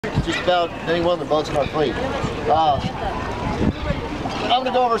just about any one of the boats in our fleet. I'm going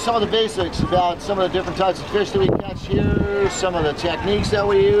to go over some of the basics about some of the different types of fish that we catch here, some of the techniques that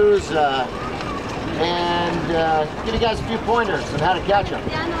we use, and give you guys a few pointers on how to catch them.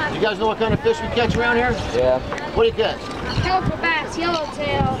 Do you guys know what kind of fish we catch around here? Yeah. What do you catch? Calico bass,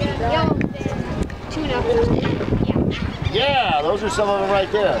 yellowtail, yellowfin, tuna. Yeah, those are some of them right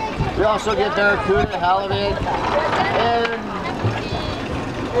there. We also get barracuda, halibut, and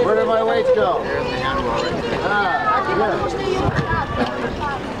where did my weights go?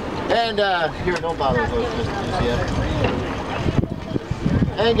 And here, don't bother with those just yet.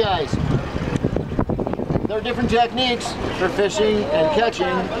 And guys, there are different techniques for fishing and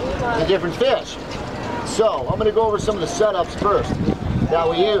catching the different fish. So I'm going to go over some of the setups first that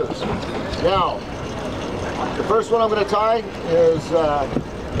we use. Now, the first one I'm going to tie is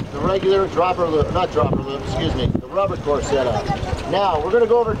the regular dropper loop, not dropper loop, excuse me, the rubber core setup. Now, we're going to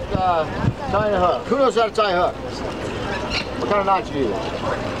go over tying a hook. Who knows how to tie a hook? What kind of knots do you use?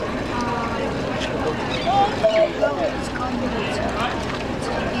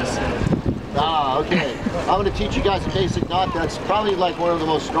 Ah, okay. I'm going to teach you guys a basic knot that's probably like one of the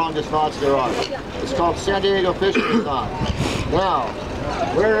most strongest knots there are. It's called San Diego Fisherman's knot. Now,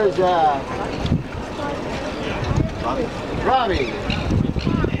 where is Robbie?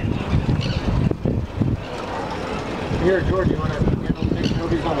 Here, George, you want to get a picture?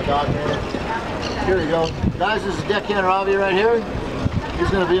 Nobody's on the dock here. Here we go. Guys, this is Deckhand Robbie right here. He's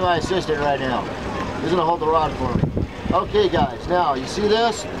going to be my assistant right now. He's going to hold the rod for me. Okay, guys, now, you see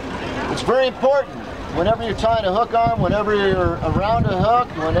this? It's very important. Whenever you're tying a hook on, whenever you're around a hook,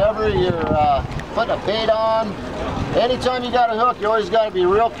 whenever you're putting a bait on, anytime you got a hook, you always got to be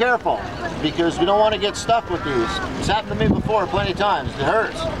real careful because we don't want to get stuck with these. It's happened to me before plenty of times. It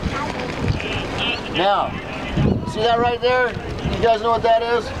hurts. Now, see that right there? You guys know what that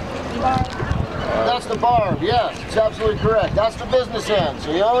is? That's the barb. Yes, it's absolutely correct. That's the business end.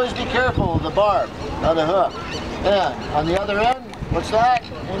 So you always be careful of the barb of the hook. And on the other end, what's that?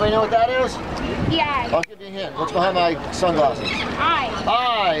 Anybody know what that is? The eye. I'll give you a hint. What's behind my sunglasses? Eye.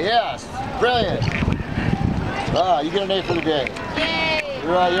 Eye, yes. Brilliant. Ah, you get an A for the day. Yay.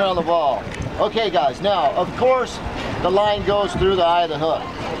 You're on the ball. Okay, guys. Now, of course, the line goes through the eye of the hook.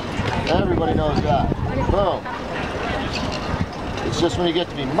 Everybody knows that. Boom. It's just when you get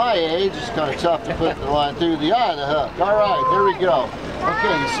to be my age, it's kind of tough to put the line through the eye of the hook. All right, there we go.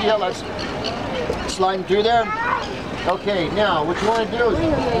 Okay, you see how that's sliding through there? Okay, now what you want to do is you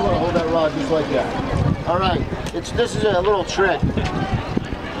want to hold that rod just like that. All right, this is a little trick.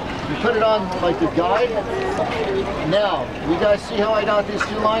 You put it on like the guide. Now, you guys see how I got these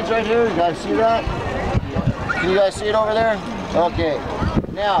two lines right here? You guys see that? Can you guys see it over there? Okay.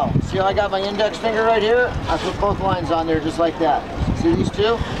 Now, see how I got my index finger right here? I put both lines on there just like that. See these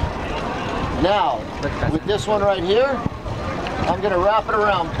two? Now, with this one right here, I'm going to wrap it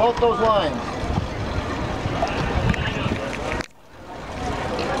around both those lines.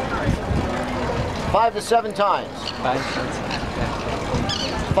 Five to 7 times.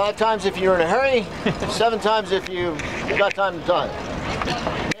 5 times if you're in a hurry, 7 times if you've got time to tie.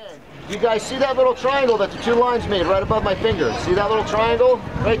 You guys see that little triangle that the two lines made right above my fingers? See that little triangle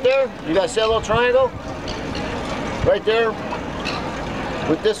right there? You guys see that little triangle? Right there?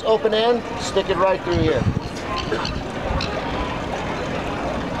 With this open end, stick it right through here.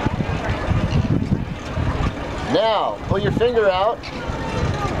 Now, pull your finger out.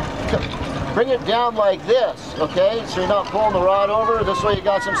 Bring it down like this, okay? So you're not pulling the rod over. This way you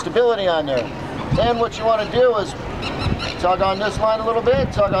got some stability on there. Then what you want to do is tug on this line a little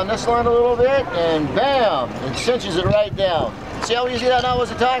bit, tug on this line a little bit, and bam! It cinches it right down. See how easy that knot was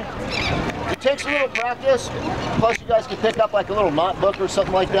to tie? It takes a little practice, plus you guys can pick up like a little knot book or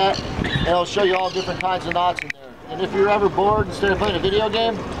something like that, and it'll show you all different kinds of knots in there. And if you're ever bored, instead of playing a video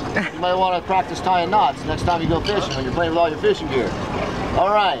game, you might want to practice tying knots next time you go fishing when you're playing with all your fishing gear. All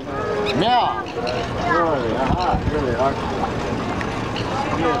right, now, where are they? Aha, here they are.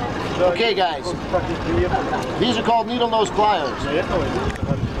 Okay guys, these are called needle nose pliers.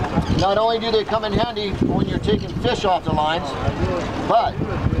 Not only do they come in handy when you're taking fish off the lines, but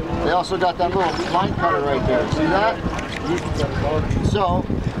they also got that little line cutter right there. See that? So,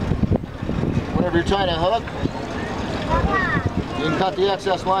 whenever you're trying to hook, you can cut the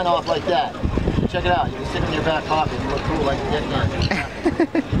excess line off like that. Check it out, you can stick it in your back pocket and look cool like a dick man.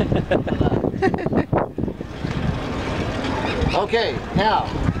 Okay, now.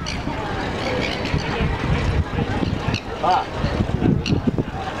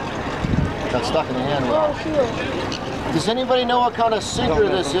 Got stuck in the handle. Does anybody know what kind of sinker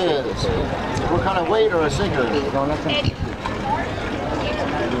this is? What kind of weight or a sinker?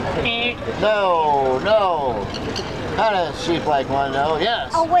 No, no. Kind of shape-like one, no?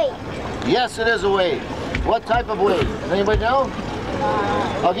 Yes. A weight. Yes, it is a weight. What type of weight? Does anybody know?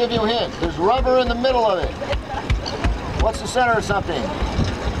 I'll give you a hint. There's rubber in the middle of it. What's the center of something?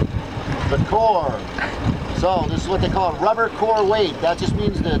 The core. So this is what they call a rubber core weight. That just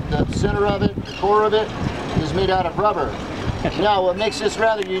means that the center of it, the core of it, is made out of rubber. Now, what makes this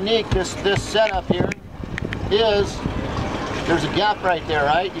rather unique, this setup here, is there's a gap right there,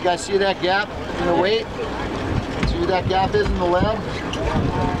 right? You guys see that gap in the weight? See where that gap is in the lead?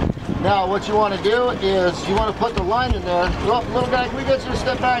 Now, what you want to do is you want to put the line in there. Oh, little guy, can we get you to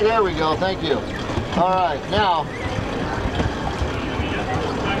step back? There we go. Thank you. All right, now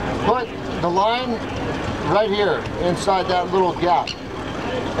put the line right here inside that little gap.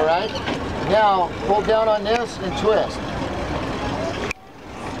 All right. Now pull down on this and twist.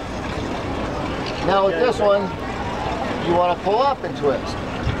 Now with this one, you want to pull up and twist.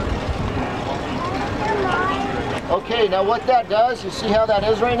 Okay, now what that does, you see how that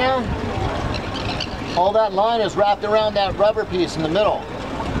is right now? All that line is wrapped around that rubber piece in the middle.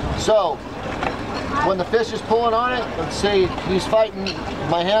 So, when the fish is pulling on it, let's say he's fighting,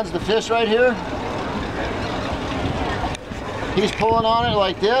 my hand's the fish right here. He's pulling on it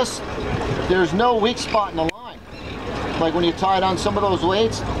like this. There's no weak spot in the line. Like when you tie it on some of those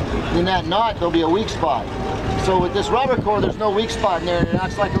weights, in that knot, there'll be a weak spot. So with this rubber core, there's no weak spot in there, and it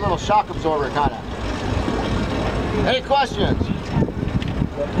acts like a little shock absorber, kind of. Any questions?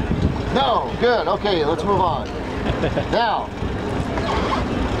 No? Good. Okay, let's move on. Now,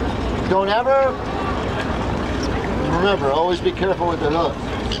 don't ever, remember, always be careful with the hook.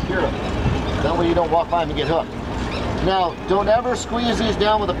 Secure it. That way you don't walk by them and get hooked. Now, don't ever squeeze these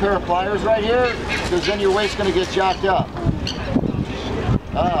down with a pair of pliers right here, because then your weight's going to get jacked up.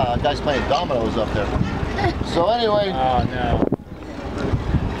 Ah, that guy's playing dominoes up there. So anyway. Oh, no.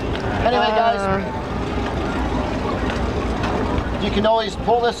 Anyway, guys. You can always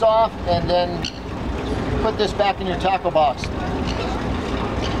pull this off and then put this back in your tackle box.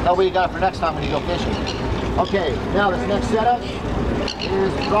 That way you got it for next time when you go fishing. Okay, now this next setup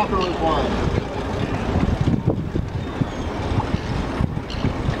is dropper loop one.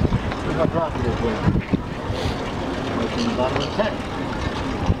 Where's our dropper loop one? Right in the bottom of the tank.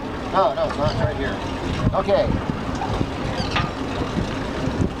 Oh, no, it's not. It's right here. Okay.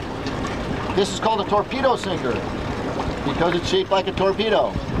 This is called a torpedo sinker, because it's shaped like a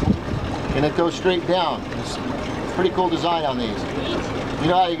torpedo and it goes straight down. It's a pretty cool design on these. You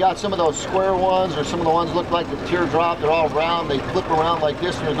know how you got some of those square ones, or some of the ones look like the teardrop, they're all round, they flip around like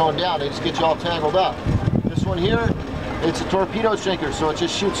this and they're going down, they just get you all tangled up. This one here, it's a torpedo sinker, so it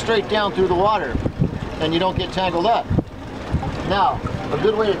just shoots straight down through the water and you don't get tangled up. Now, a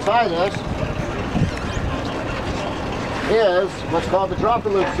good way to tie this is what's called the dropper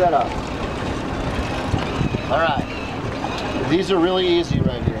loop setup. All right. These are really easy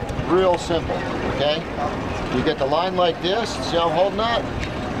right here, real simple, okay? You get the line like this, see how I'm holding that?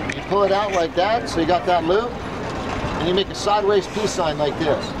 You pull it out like that, so you got that loop, and you make a sideways peace sign like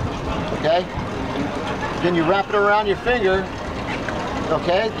this, okay? Then you wrap it around your finger,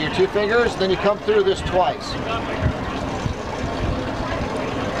 okay, your two fingers, then you come through this twice.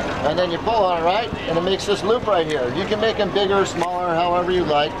 And then you pull on it, right? And it makes this loop right here. You can make them bigger, smaller, however you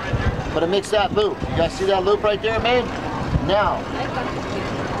like, but it makes that loop. You guys see that loop right there it made? Now,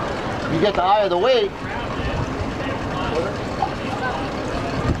 you get the eye of the weight,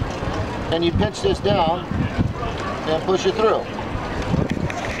 and you pinch this down and push it through.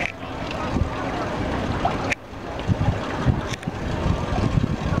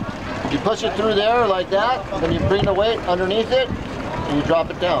 You push it through there like that, then you bring the weight underneath it, and you drop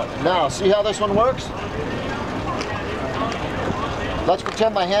it down. Now, see how this one works? Let's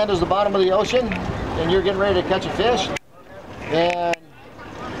pretend my hand is the bottom of the ocean, and you're getting ready to catch a fish, and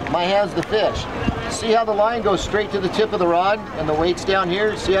my hand's the fish. See how the line goes straight to the tip of the rod, and the weight's down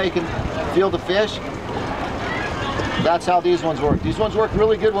here? See how you can feel the fish? That's how these ones work. These ones work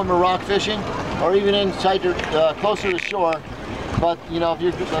really good when we're rock fishing, or even inside closer to shore. But you know, if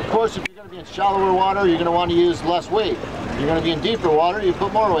you're, of course, if you're going to be in shallower water, you're going to want to use less weight. If you're going to be in deeper water, you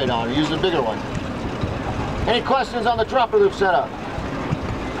put more weight on, or use a bigger one. Any questions on the dropper loop setup?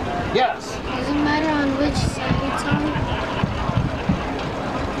 Yes? Does it matter on which side it's on?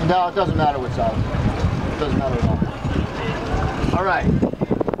 No, it doesn't matter which side. It doesn't matter at all. All right.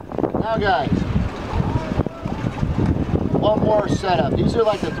 Now, guys, one more setup. These are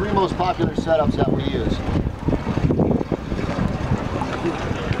like the three most popular setups that we use.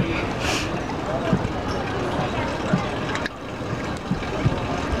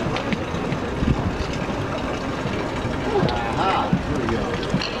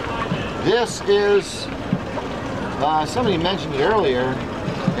 This is, somebody mentioned it earlier,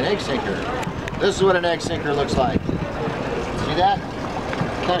 an egg sinker. This is what an egg sinker looks like. See that?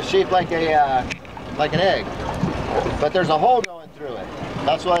 Kind of shaped like an egg, but there's a hole going through it.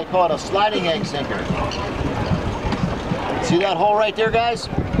 That's why they call it a sliding egg sinker. See that hole right there, guys?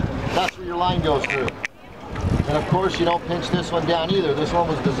 That's where your line goes through. And of course, you don't pinch this one down either. This one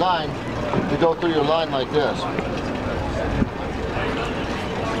was designed to go through your line like this.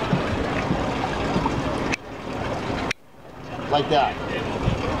 Like that.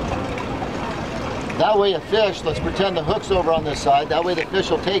 That way a fish, let's pretend the hook's over on this side, that way the fish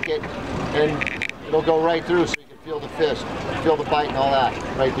will take it and it'll go right through so you can feel the fish, feel the bite and all that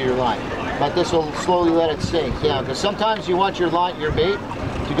right through your line. But this will slowly let it sink down, because sometimes you want your line, your bait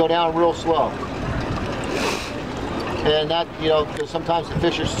to go down real slow. And that, you know, because sometimes the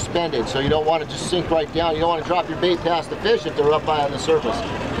fish are suspended, so you don't want to just sink right down. You don't want to drop your bait past the fish if they're up high on the surface.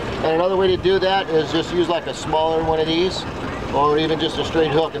 And another way to do that is just use like a smaller one of these, or even just a straight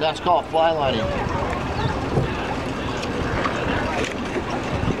hook, and that's called fly lining.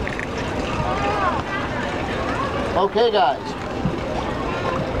 Okay, guys.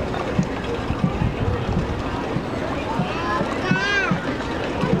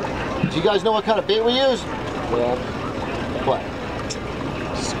 Do you guys know what kind of bait we use? Yeah. What?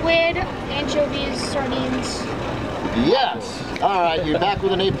 Squid, anchovies, sardines. Yes. All right, you're back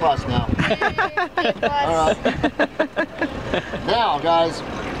with an A+ now. A+. All right. Now, guys,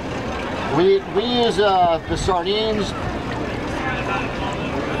 we use the sardines,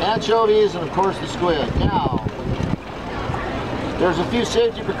 anchovies, and of course the squid. Now, there's a few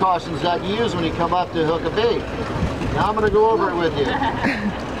safety precautions that you use when you come up to hook a bait. Now I'm going to go over it with you.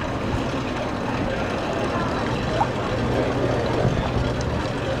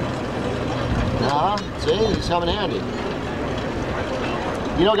 See, these come in handy.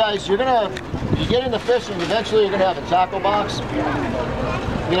 You know, guys, you get into fishing, eventually you're going to have a tackle box.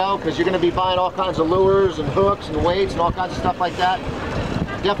 You know, because you're going to be buying all kinds of lures and hooks and weights and all kinds of stuff like that.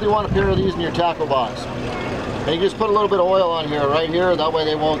 Definitely want a pair of these in your tackle box. And you just put a little bit of oil on here, right here, that way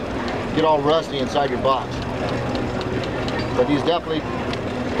they won't get all rusty inside your box. But these definitely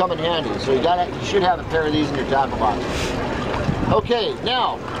come in handy, so you should have a pair of these in your tackle box. Okay,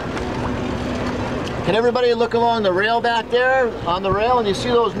 now, can everybody look along the rail back there, on the rail, and you see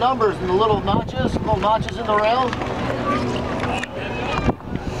those numbers and the little notches in the rail?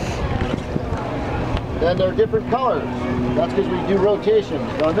 Then they're different colors. That's because we do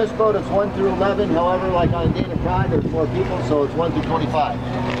rotations. On this boat it's 1 through 11, however, like on Dana Kai, there's more people, so it's 1 through 25.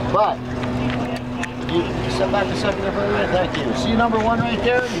 But, you step back a second there, brother. Thank you. See number 1 right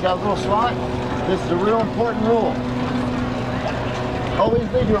there? You got a little slot? This is a real important rule.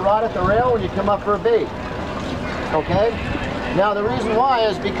 Always leave your rod at the rail when you come up for a bait. Okay? Now the reason why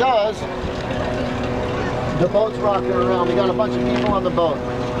is because the boat's rocking around. We got a bunch of people on the boat.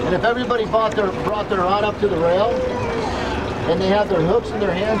 And if everybody brought their rod up to the rail, and they have their hooks in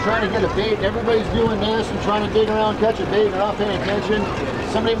their hand trying to get a bait, and everybody's doing this and trying to dig around, catch a bait, and not paying attention,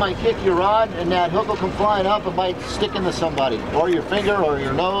 somebody might kick your rod, and that hook will come flying up and might stick into somebody, or your finger, or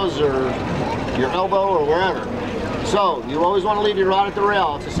your nose, or your elbow, or wherever. So, you always want to leave your rod at the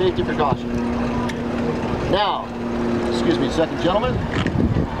rail. It's a safety precaution. Now, excuse me a second, gentlemen.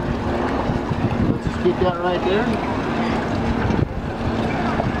 Let's just keep that right there.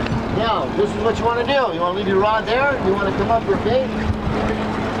 Now, this is what you want to do. You want to leave your rod there. You want to come up for a bait.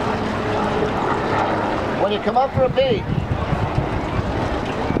 When you come up for a bait,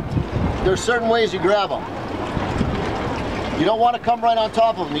 there's certain ways you grab them. You don't want to come right on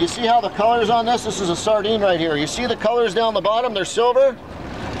top of them. You see how the colors on this? This is a sardine right here. You see the colors down the bottom? They're silver.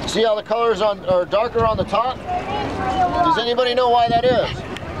 See how the colors are darker on the top? Does anybody know why that is?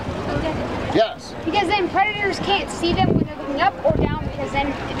 Yes. Because then predators can't see them when they're looking up or down, because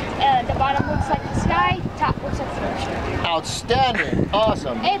then the bottom looks like the sky, top looks like the ocean. Outstanding.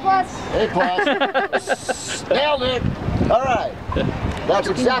 Awesome. A+. A+. Nailed it. All right. That's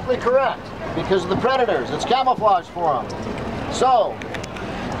exactly correct. Because of the predators. It's camouflage for them. So,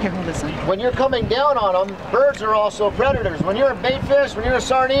 here, hold this one. When you're coming down on them, birds are also predators. When you're a bait fish, when you're a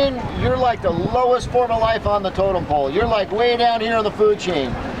sardine, you're like the lowest form of life on the totem pole. You're like way down here on the food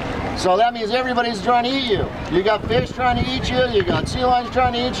chain. So that means everybody's trying to eat you. You got fish trying to eat you, you got sea lions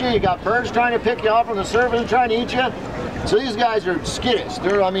trying to eat you, you got birds trying to pick you off from the surface and trying to eat you. So these guys are skittish.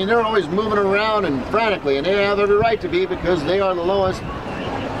 They're always moving around and frantically, and they have every right to be because they are the lowest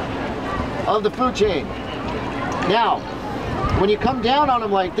of the food chain. Now, when you come down on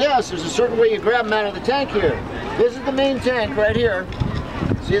them like this, there's a certain way you grab them out of the tank here. This is the main tank right here.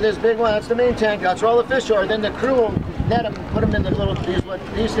 See this big one? That's the main tank. That's where all the fish are. Then the crew will net them and put them in the little,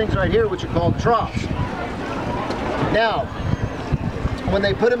 these things right here, which are called troughs. Now, when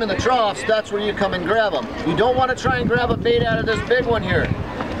they put them in the troughs, that's where you come and grab them. You don't want to try and grab a bait out of this big one here,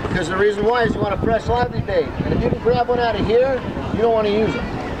 because the reason why is you want a fresh, lively bait. And if you can grab one out of here, you don't want to use it.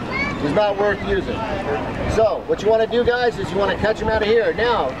 It's not worth using. So, what you want to do, guys, is you want to catch them out of here.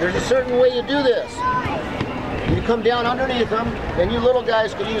 Now, there's a certain way you do this. You come down underneath them, and you little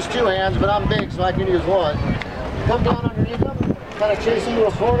guys can use 2 hands, but I'm big, so I can use 1. You come down underneath them, kind of chase them to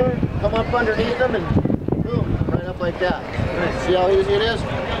a corner, come up underneath them, and boom, right up like that. See how easy it is?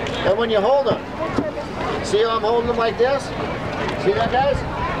 And when you hold them, see how I'm holding them like this? See that, guys?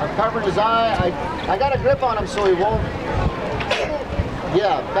 I'm covering his eye. I got a grip on him so he won't,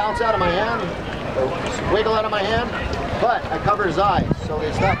 bounce out of my hand, or wiggle out of my hand, but I cover his eyes so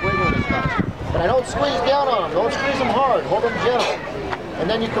they stop wiggling as much. But I don't squeeze down on them. Don't squeeze them hard. Hold them gentle. And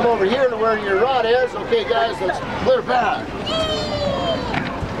then you come over here to where your rod is. Okay, guys, let's clear back.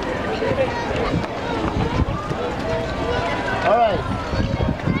 All right.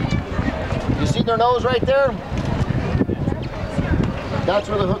 You see their nose right there? That's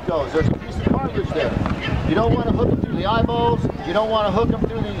where the hook goes. There's a piece of cartilage there. You don't want to hook them through the eyeballs. You don't want to hook them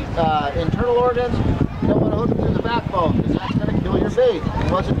through the internal organs. You don't want to hook them through the backbone, because that's going to kill your bait.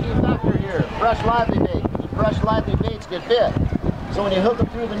 What's a key factor here? Fresh, lively bait. The fresh, lively baits get bit. So when you hook them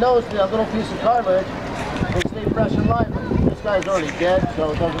through the nose to that little piece of cartilage, they stay fresh and lively. This guy's already dead,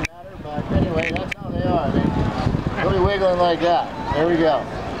 so it doesn't matter. But anyway, that's how they are. They're really wiggling like that. There we go.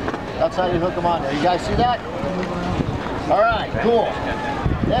 That's how you hook them on there. You guys see that? All right, cool.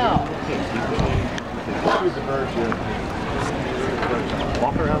 Now, let's use the birds here.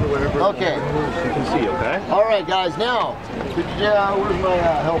 Walk around wherever you can see, okay? All right, guys, now, where's my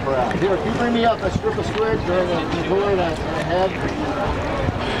helper at? Here, can you bring me up a strip of squid during the cooler that I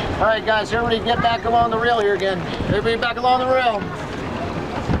had? All right, guys, everybody get back along the rail here again. Everybody back along the rail.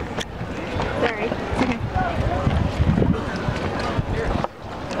 Sorry.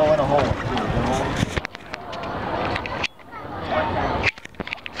 Oh, in a hole.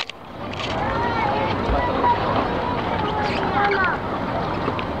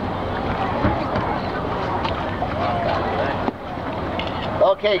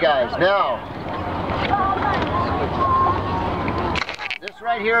 Okay, guys, now, this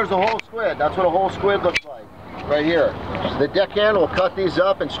right here is a whole squid. That's what a whole squid looks like, right here. The deckhand will cut these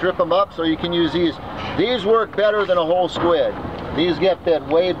up and strip them up so you can use these. These work better than a whole squid. These get bit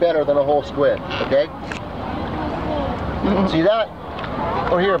way better than a whole squid, okay? See that?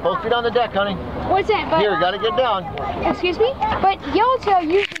 Oh, here, both feet on the deck, honey. What's that? But, Here, gotta get down. Excuse me? But yellowtail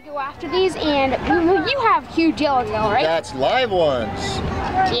usually go after these, and you have huge yellowtail, right? That's live ones.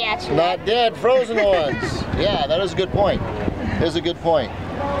 Yeah, true. Not dead, frozen ones. Yeah, that is a good point. That is a good point.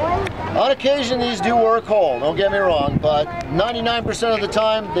 On occasion, these do work whole, don't get me wrong, but 99% of the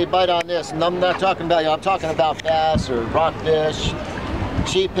time, they bite on this. And I'm not talking about, I'm talking about bass or rockfish,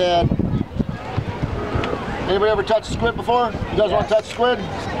 sheephead. Anybody ever touched a squid before? You guys want to touch a squid?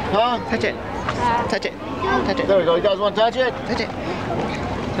 Huh? Touch it. Touch it. Touch it. There we go. You guys want to touch it? Touch it.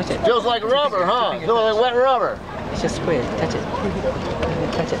 Touch it. Feels like rubber, huh? Feels like wet rubber. It's just squid. Touch it.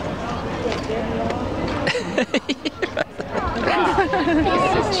 Touch it.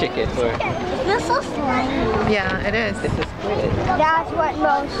 This is chicken for. This is slimy. Yeah, it is. This is squid. That's what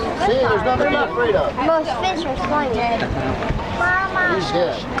most See, there's nothing to be afraid of. fish are slimy. Mama. He's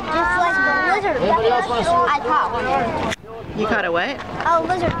dead. Just like the lizard. Anybody else want to see I what caught one. You caught a what? Oh,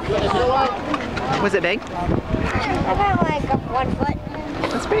 lizard. you feel like? Was it big? I got like 1 foot.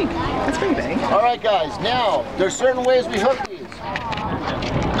 That's pretty big. All right, guys. Now, there's certain ways we hook these.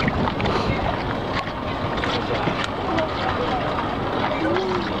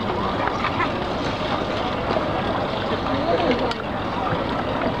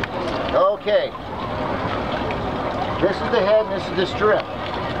 Okay. This is the head and this is the strip.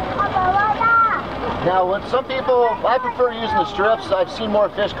 Now, when some people, I prefer using the strips. I've seen more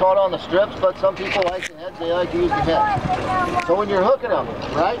fish caught on the strips, but some people like the heads. They like to use the head. So when you're hooking them,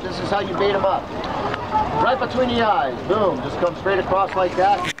 right, this is how you bait them up. Right between the eyes. Boom. Just come straight across like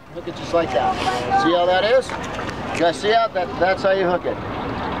that. Hook it just like that. See how that is? You guys see how that's how you hook it.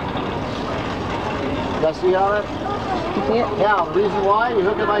 You guys see how that? Now, the reason why you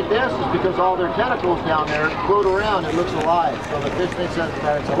hook it like this is because all their tentacles down there float around. It looks alive. So the fish thinks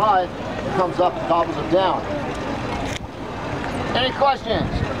that it's alive. It comes up and gobbles it down. Any questions?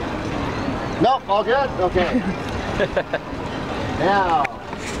 Nope, all good? Okay. Now,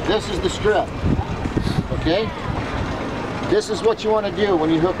 this is the strip. Okay? This is what you want to do when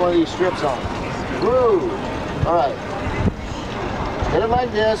you hook one of these strips on. Woo! Alright. Hit it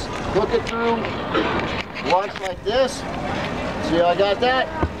like this, hook it through Once like this. See how I got that?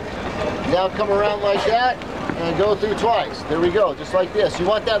 Now come around like that and go through twice. There we go, just like this. You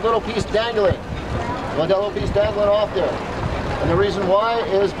want that little piece dangling. You want that little piece dangling off there. And the reason why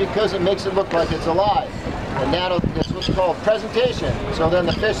is because it makes it look like it's alive. And that's what's called presentation. So then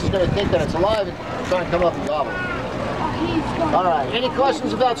the fish is going to think that it's alive and try and come up and gobble it. All right, any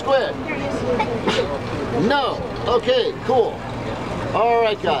questions about squid? No? Okay, cool. All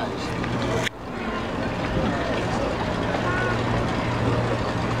right, guys.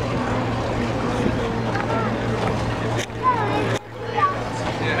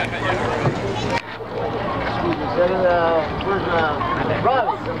 Where's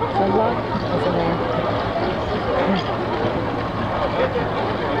Robbie? Sunblock? What's in there?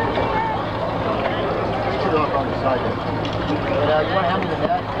 Put it up on the side there. But, you want to hand me the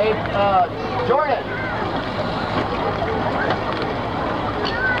net? Hey, Jordan!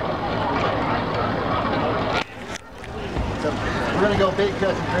 We're going to go bait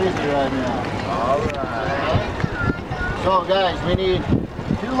cutting crazy right now. Alright. So guys, we need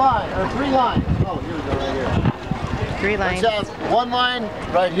 3 lines. Oh, here we go, right here. 3 lines. Let's have 1 line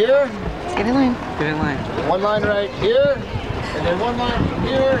right here. Let's get in line. Get in line. 1 line right here. And then 1 line from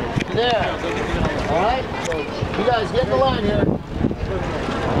here to there. Alright? So you guys get in the line here.